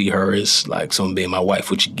could see her as like someone being my wife,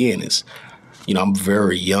 which again is, I'm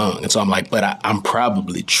very young. And so I'm like, but I'm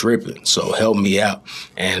probably tripping. So help me out.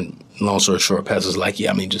 And long story short, Pastor's like,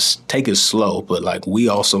 just take it slow. But like, we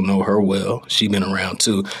also know her well. She been around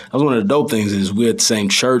too. That was one of the dope things is we're at the same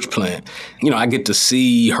church plant. I get to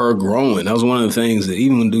see her growing. That was one of the things that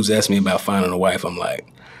even when dudes ask me about finding a wife, I'm like,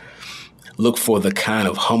 look for the kind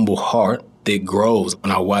of humble heart that grows.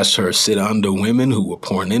 And I watched her sit under women who were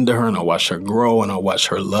pouring into her, and I watched her grow, and I watched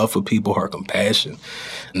her love for people, her compassion.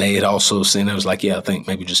 And they had also seen, I was like, I think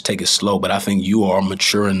maybe just take it slow, but I think you are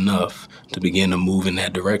mature enough to begin to move in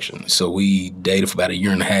that direction. So we dated for about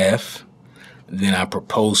 1.5 years. Then I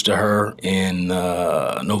proposed to her in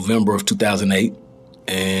November of 2008,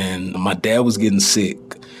 and my dad was getting sick.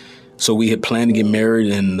 So we had planned to get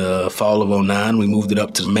married in the fall of 2009. We moved it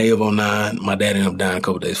up to May of 2009. My dad ended up dying a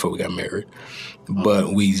couple days before we got married.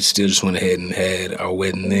 But we still just went ahead and had our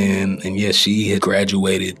wedding then. And yes, she had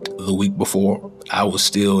graduated the week before. I was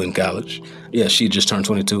still in college. Yeah, she had just turned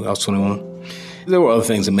 22. I was 21. There were other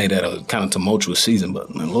things that made that a kind of tumultuous season,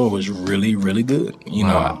 but the Lord was really, really good.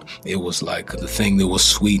 Wow. It was like the thing that was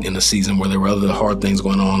sweet in a season where there were other hard things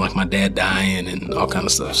going on, like my dad dying and all kind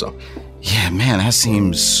of stuff. So, yeah, man, that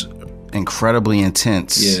seems incredibly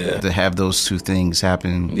intense to have those two things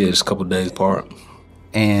happen. Yeah, just a couple of days apart.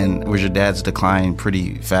 And was your dad's decline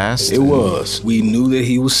pretty fast? It was. We knew that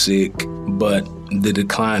he was sick, but the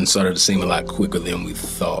decline started to seem a lot quicker than we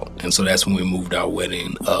thought. And so that's when we moved our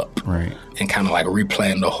wedding up. Right. And kind of like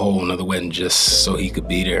replanned a whole another wedding just so he could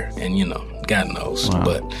be there. And, God knows. Wow.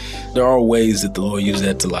 But there are ways that the Lord used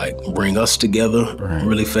that to like bring us together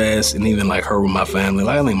really fast. And even like her with my family.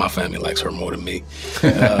 Like, I think my family likes her more than me.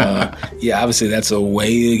 Obviously that's a way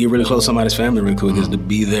to get really close to somebody's family really quick is to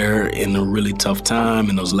be there in a really tough time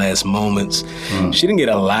in those last moments. She didn't get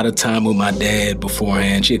a lot of time with my dad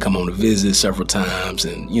beforehand. She had come on to visit several times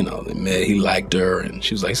and, they met, he liked her and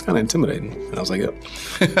she was like, it's kind of intimidating. And I was like, yep.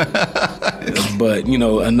 But,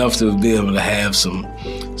 enough to be able to have some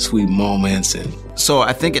sweet moments. And so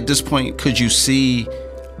I think at this point, could you see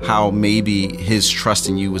how maybe his trust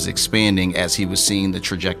in you was expanding as he was seeing the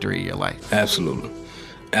trajectory of your life? Absolutely.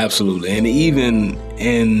 And even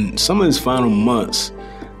in some of his final months,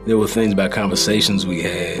 there were things about conversations we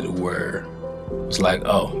had where it's like,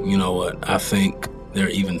 oh, you know what? I think there are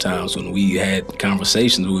even times when we had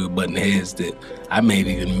conversations we were butting heads that I may have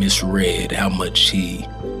even misread how much he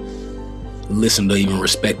listened or even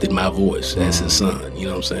respected my voice as his son, you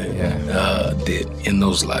know what I'm saying? That in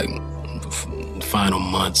those like final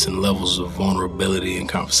months and levels of vulnerability and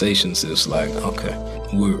conversations, it's like, okay,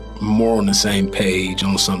 we're more on the same page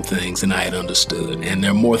on some things than I had understood. And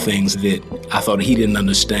there are more things that I thought he didn't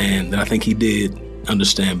understand that I think he did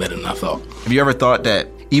understand better than I thought. Have you ever thought that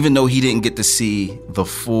even though he didn't get to see the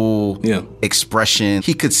full expression,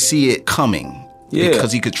 he could see it coming? Yeah.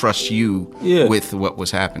 Because he could trust you with what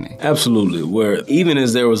was happening. Absolutely. Where even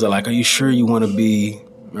as there was a like, are you sure you want to be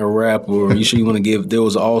a rapper? Or are you sure you want to give? There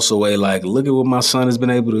was also a like, look at what my son has been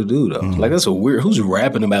able to do, though. Like, that's a weird, who's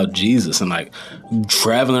rapping about Jesus and like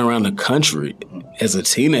traveling around the country as a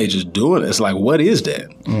teenager doing it? It's like, what is that?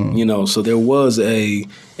 So there was a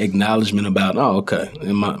acknowledgement about, oh, okay,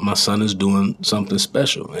 and my son is doing something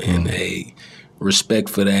special and a respect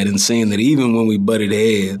for that and seeing that even when we butted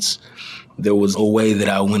heads, there was a way that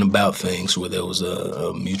I went about things where there was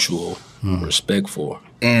a mutual respect for.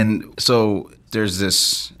 And so there's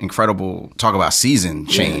this incredible talk about season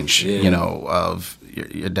change, of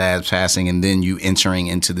your dad's passing and then you entering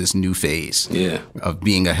into this new phase of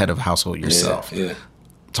being a head of household yourself.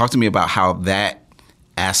 Talk to me about how that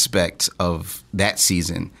aspect of that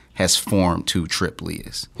season has formed who Trip Lee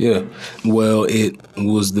is. Yeah. Well, it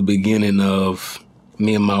was the beginning of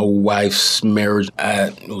me and my wife's marriage.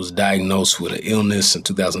 I was diagnosed with an illness in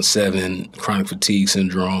 2007, chronic fatigue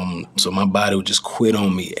syndrome. So my body would just quit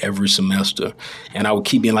on me every semester. And I would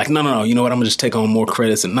keep being like, no, you know what? I'm going to just take on more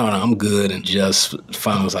credits. And no, I'm good. And just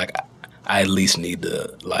finally was like, I at least need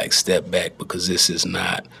to like step back because this is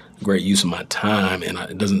not great use of my time. And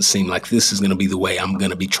it doesn't seem like this is going to be the way I'm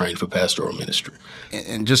going to be trained for pastoral ministry.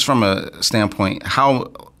 And just from a standpoint,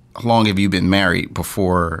 how long have you been married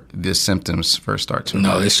before the symptoms first start to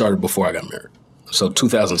emerge? No, they started before I got married. So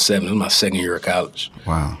 2007, it was my second year of college.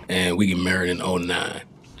 Wow. And we get married in 2009.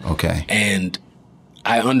 Okay. And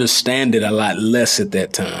I understand it a lot less at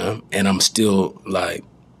that time. And I'm still like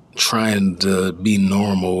trying to be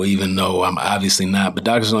normal, even though I'm obviously not. But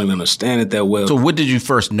doctors don't even understand it that well. So what did you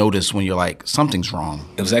first notice when you're like, something's wrong?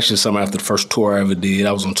 It was actually summer after the first tour I ever did.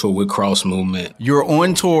 I was on tour with Cross Movement. You're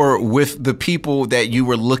on tour with the people that you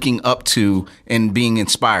were looking up to and being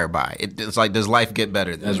inspired by. It's like, does life get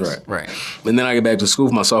better? That's right. Right. And then I get back to school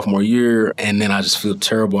for my sophomore year, and then I just feel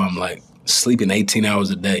terrible. I'm like sleeping 18 hours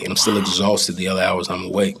a day, and I'm still exhausted the other hours I'm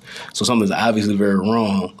awake. So something's obviously very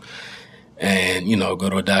wrong. And, go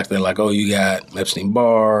to a doctor, like, oh, you got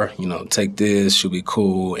Epstein-Barr, take this, you'll be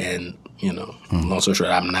cool. And, long story short,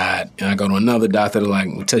 I'm not. And I go to another doctor, they're like,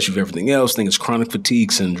 we'll test you for everything else. Think it's chronic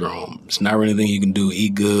fatigue syndrome. It's not really anything you can do.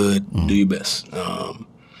 Eat good, do your best.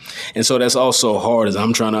 And so that's also hard as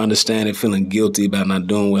I'm trying to understand it, feeling guilty about not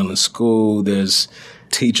doing well in school. There's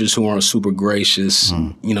teachers who aren't super gracious.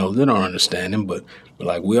 They don't understand him, but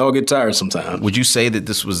like we all get tired sometimes. Would you say that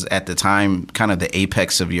this was at the time kind of the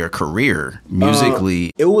apex of your career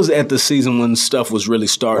musically? It was at the season when stuff was really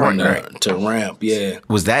starting to ramp, yeah.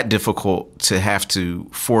 Was that difficult to have to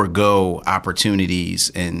forego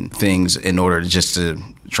opportunities and things in order just to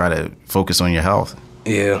try to focus on your health?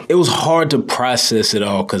 Yeah. It was hard to process it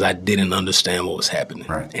all because I didn't understand what was happening.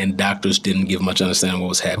 Right. And doctors didn't give much understanding what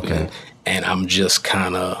was happening. Okay. And I'm just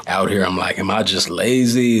kind of out here. I'm like, am I just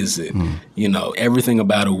lazy? Is it, everything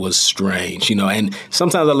about it was strange, and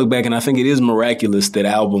sometimes I look back and I think it is miraculous that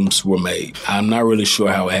albums were made. I'm not really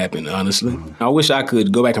sure how it happened, honestly. I wish I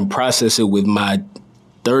could go back and process it with my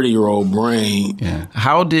 30-year-old brain. Yeah.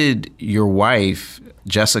 How did your wife,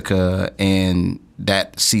 Jessica, and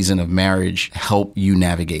that season of marriage help you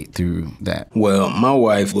navigate through that? Well, my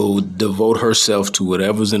wife will devote herself to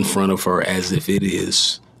whatever's in front of her as if it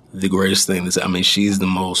is the greatest thing. She's the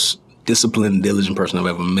most disciplined and diligent person I've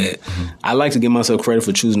ever met. I like to give myself credit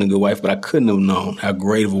for choosing a good wife, but I couldn't have known how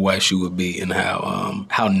great of a wife she would be and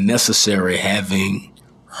how necessary having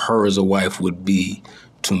her as a wife would be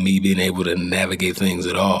to me being able to navigate things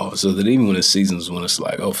at all. So that even when it's seasons when it's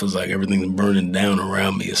like, it feels like everything's burning down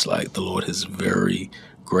around me, it's like the Lord has very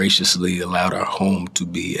graciously allowed our home to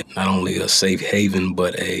be not only a safe haven,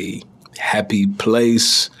 but a happy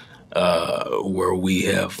place where we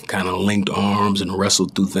have kind of linked arms and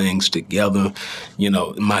wrestled through things together.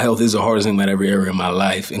 My health is the hardest thing about every area of my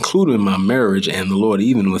life, including my marriage. And the Lord,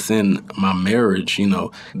 even within my marriage,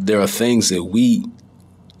 there are things that we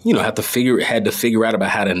had to figure out about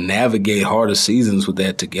how to navigate harder seasons with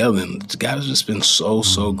that together. And God has just been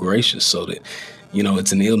so gracious so that,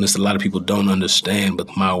 it's an illness that a lot of people don't understand.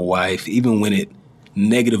 But my wife, even when it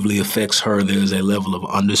negatively affects her, there's a level of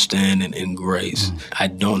understanding and grace. I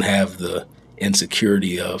don't have the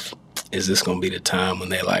insecurity of, is this going to be the time when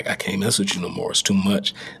they're like, I can't mess with you no more, it's too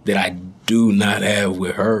much, that I do not have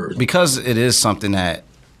with her. Because it is something that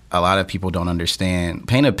a lot of people don't understand,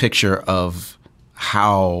 paint a picture of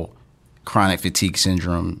how chronic fatigue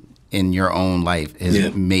syndrome in your own life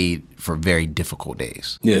is made for very difficult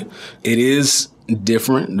days. Yeah, it is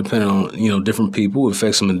different depending on, different people. It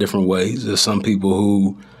affects them in different ways. There's some people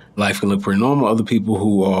who life can look pretty normal, other people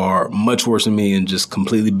who are much worse than me and just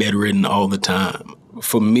completely bedridden all the time.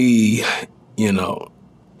 For me,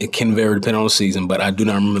 it can vary depending on the season, but I do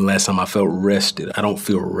not remember the last time I felt rested. I don't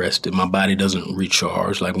feel rested. My body doesn't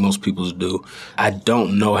recharge like most people's do. I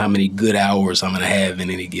don't know how many good hours I'm going to have in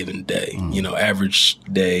any given day. Average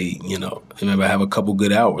day, maybe I have a couple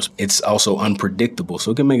good hours. It's also unpredictable, so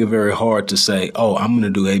it can make it very hard to say, oh, I'm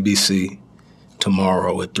going to do ABC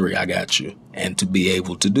tomorrow at 3, I got you. And to be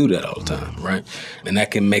able to do that all the time, right? And that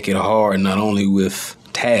can make it hard not only with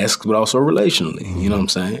tasks, but also relationally, you know what I'm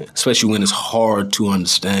saying? Especially when it's hard to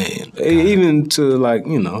understand. Even to like,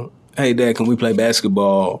 hey, Dad, can we play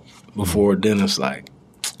basketball before dinner? It's like,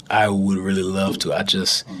 I would really love to.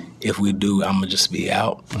 If we do, I'm going to just be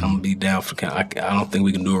out. I'm going to be down for I don't think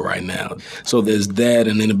we can do it right now. So there's that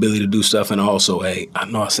and inability to do stuff. And also, hey, I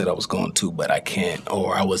know I said I was going to, but I can't,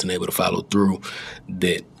 or I wasn't able to follow through.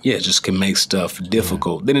 That, just can make stuff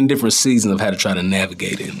difficult. Then in different seasons, I've had to try to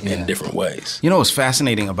navigate it in different ways. What's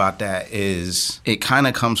fascinating about that is it kind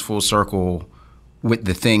of comes full circle with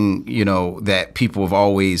the thing, that people have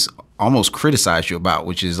always almost criticized you about,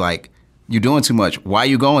 which is like, you're doing too much. Why are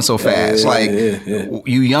you going so fast?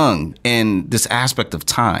 You young. And this aspect of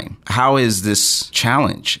time. How has this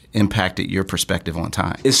challenge impacted your perspective on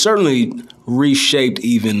time? It's certainly reshaped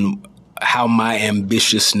even how my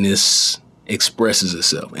ambitiousness expresses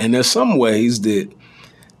itself. And there's some ways that,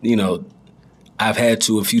 I've had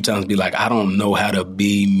to a few times be like, I don't know how to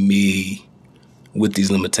be me with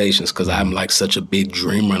these limitations because I'm like such a big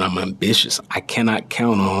dreamer and I'm ambitious. I cannot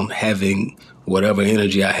count on having whatever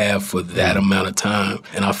energy I have for that amount of time.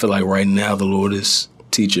 And I feel like right now the Lord is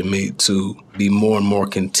teaching me to be more and more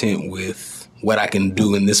content with what I can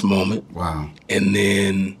do in this moment. Wow. And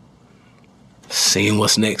then seeing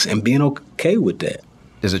what's next and being okay with that.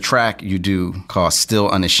 There's a track you do called Still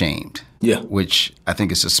Unashamed. Yeah. Which I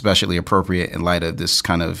think is especially appropriate in light of this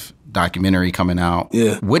kind of documentary coming out.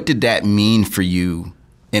 Yeah. What did that mean for you,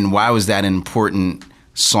 and why was that an important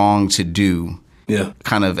song to do? Yeah.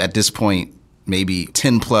 Kind of at this point, maybe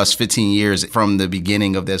 10 plus 15 years from the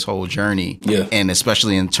beginning of this whole journey. Yeah. And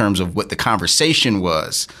especially in terms of what the conversation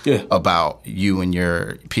was about you and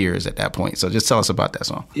your peers at that point. So just tell us about that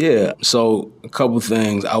song. Yeah. So a couple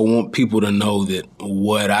things. I want people to know that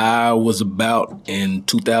what I was about in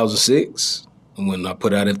 2006, when I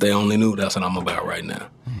put out If They Only Knew, that's what I'm about right now.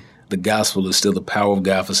 The gospel is still the power of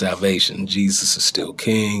God for salvation. Jesus is still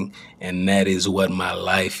king, and that is what my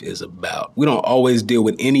life is about. We don't always deal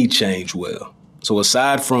with any change well. So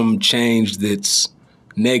aside from change that's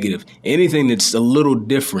negative, anything that's a little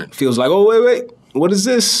different feels like, oh, wait, what is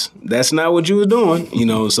this? That's not what you were doing,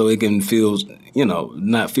 so it can feel,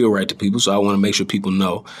 not feel right to people. So I want to make sure people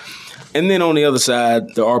know. And then on the other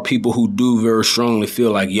side, there are people who do very strongly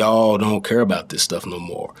feel like y'all don't care about this stuff no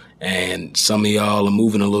more. And some of y'all are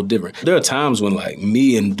moving a little different. There are times when, like,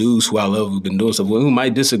 me and dudes who I love who've been doing stuff, we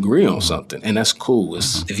might disagree on something, and that's cool.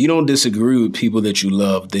 If you don't disagree with people that you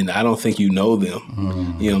love, then I don't think you know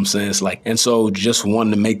them. You know what I'm saying? It's like, and so just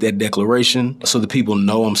wanting to make that declaration so that people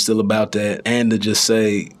know I'm still about that, and to just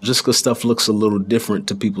say, just because stuff looks a little different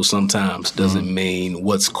to people sometimes doesn't mean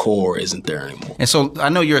what's core isn't there anymore. And so I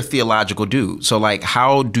know you're a theological dude. So, like,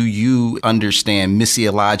 how do you understand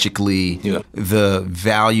missiologically the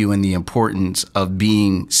value and the importance of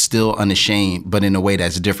being still unashamed, but in a way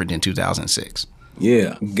that's different than 2006?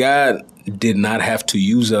 Yeah. God did not have to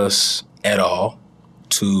use us at all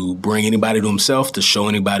to bring anybody to himself, to show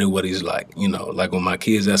anybody what he's like. Like when my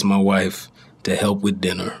kids ask my wife to help with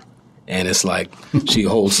dinner, and it's like she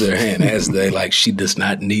holds their hand as she does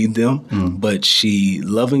not need them, but she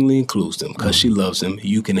lovingly includes them because she loves them.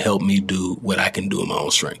 You can help me do what I can do in my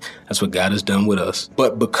own strength. That's what God has done with us.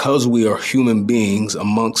 But because we are human beings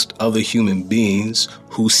amongst other human beings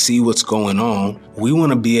who see what's going on, we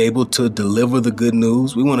want to be able to deliver the good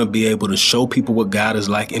news. We want to be able to show people what God is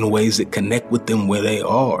like in ways that connect with them where they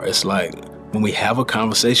are. It's like when we have a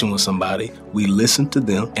conversation with somebody, we listen to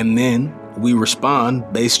them, and then we respond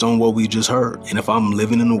based on what we just heard. And if I'm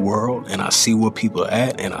living in the world and I see where people are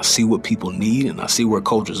at, and I see what people need, and I see where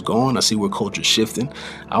culture's going, I see where culture's shifting,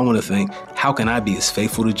 I want to think, how can I be as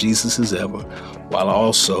faithful to Jesus as ever while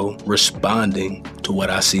also responding to what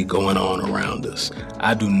I see going on around us?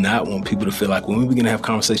 I do not want people to feel like when we begin to have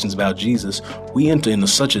conversations about Jesus, we enter into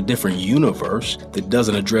such a different universe that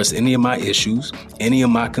doesn't address any of my issues, any of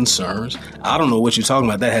my concerns. I don't know what you're talking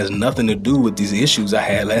about. That has nothing to do with these issues I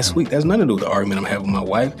had last week. That's nothing to do with the argument I'm having with my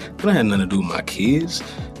wife. That don't have nothing to do with my kids.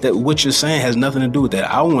 That what you're saying has nothing to do with that.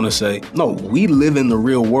 I want to say, no, we live in the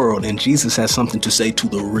real world, and Jesus has something to say to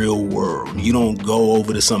the real world. You don't go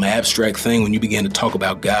over to some abstract thing when you begin to talk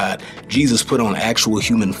about God. Jesus put on actual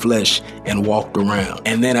human flesh and walked around.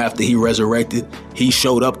 And then after he resurrected, he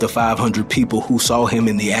showed up to 500 people who saw him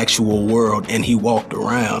in the actual world, and he walked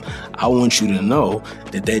around. I want you to know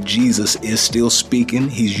that Jesus is still speaking.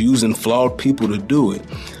 He's using flawed people to do it.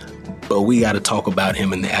 But we got to talk about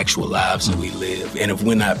him in the actual lives that we live. And if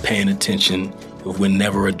we're not paying attention, if we're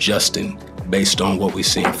never adjusting based on what we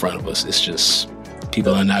see in front of us, it's just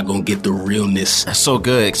people are not going to get the realness. That's so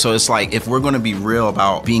good. So it's like, if we're going to be real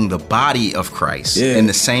about being the body of Christ in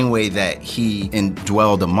the same way that he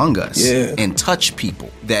indwelled among us and touch people,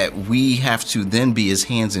 that we have to then be his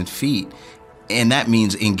hands and feet. And that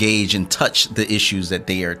means engage and touch the issues that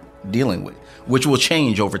they are dealing with, which will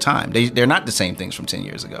change over time. They're not the same things from 10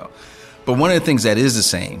 years ago. But one of the things that is the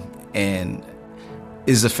same and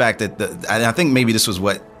is the fact that I think maybe this was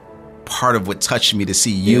what part of what touched me to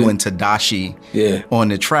see you and Tadashi on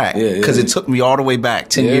the track, because it took me all the way back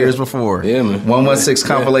 10 years before. 116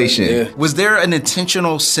 compilation. Was there an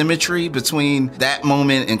intentional symmetry between that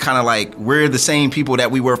moment and kind of like we're the same people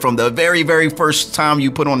that we were from the very, very first time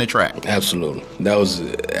you put on the track? Absolutely. That was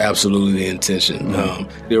absolutely the intention.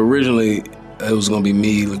 Originally, it was going to be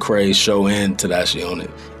me, Lecrae, Show, and Tadashi on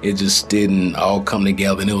it. It just didn't all come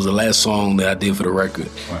together, and it was the last song that I did for the record.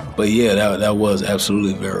 Wow. But yeah, that was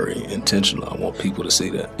absolutely very intentional. I want people to see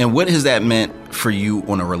that. And what has that meant for you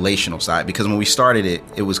on a relational side? Because when we started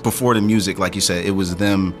it was before the music, like you said, it was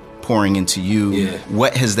them pouring into you. Yeah.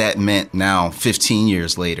 What has that meant now, 15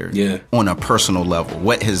 years later, on a personal level?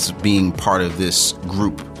 What has being part of this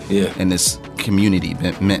group in this community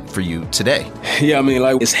meant for you today? Yeah, I mean,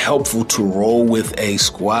 like, it's helpful to roll with a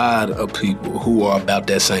squad of people who are about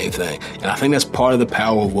that same thing. And I think that's part of the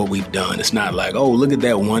power of what we've done. It's not like, oh, look at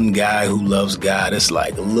that one guy who loves God. It's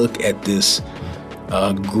like, look at this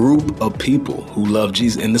group of people who love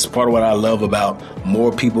Jesus. And this is part of what I love about more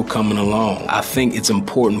people coming along. I think it's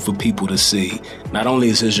important for people to see, not only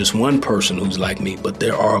is there just one person who's like me, but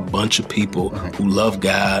there are a bunch of people who love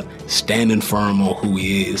God, standing firm on who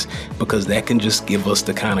he is, because that can just give us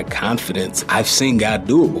the kind of confidence. I've seen God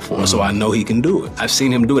do it before, so I know he can do it. I've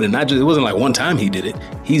seen him do it. And it wasn't like one time he did it.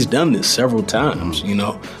 He's done this several times, you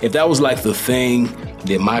know. If that was like the thing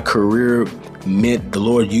that my career meant, the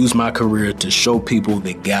Lord used my career to show people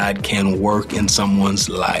that God can work in someone's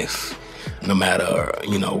life. No matter,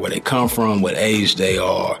 you know, where they come from, what age they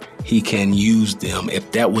are, he can use them.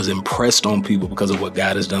 If that was impressed on people because of what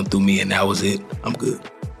God has done through me and that was it, I'm good.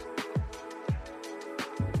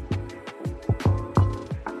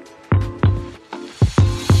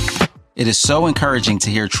 It is so encouraging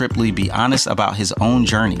to hear Trip Lee be honest about his own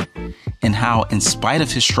journey and how, in spite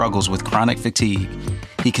of his struggles with chronic fatigue,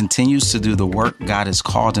 he continues to do the work God has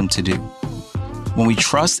called him to do. When we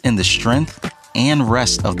trust in the strength and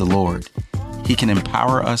rest of the Lord, he can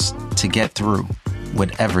empower us to get through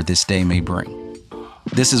whatever this day may bring.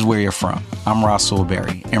 This is Where You're From. I'm Rasul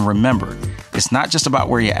Berry. And remember, it's not just about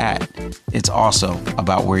where you're at, it's also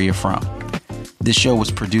about where you're from. This show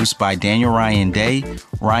was produced by Daniel Ryan Day,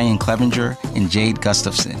 Ryan Clevenger, and Jade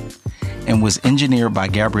Gustafson, and was engineered by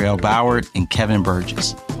Gabrielle Boward and Kevin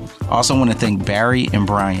Burgess. I also want to thank Barry and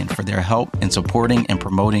Brian for their help in supporting and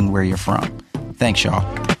promoting Where You're From. Thanks, y'all.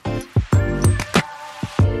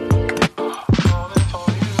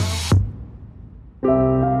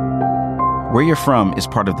 Where You're From is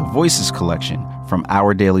part of the Voices collection from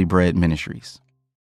Our Daily Bread Ministries.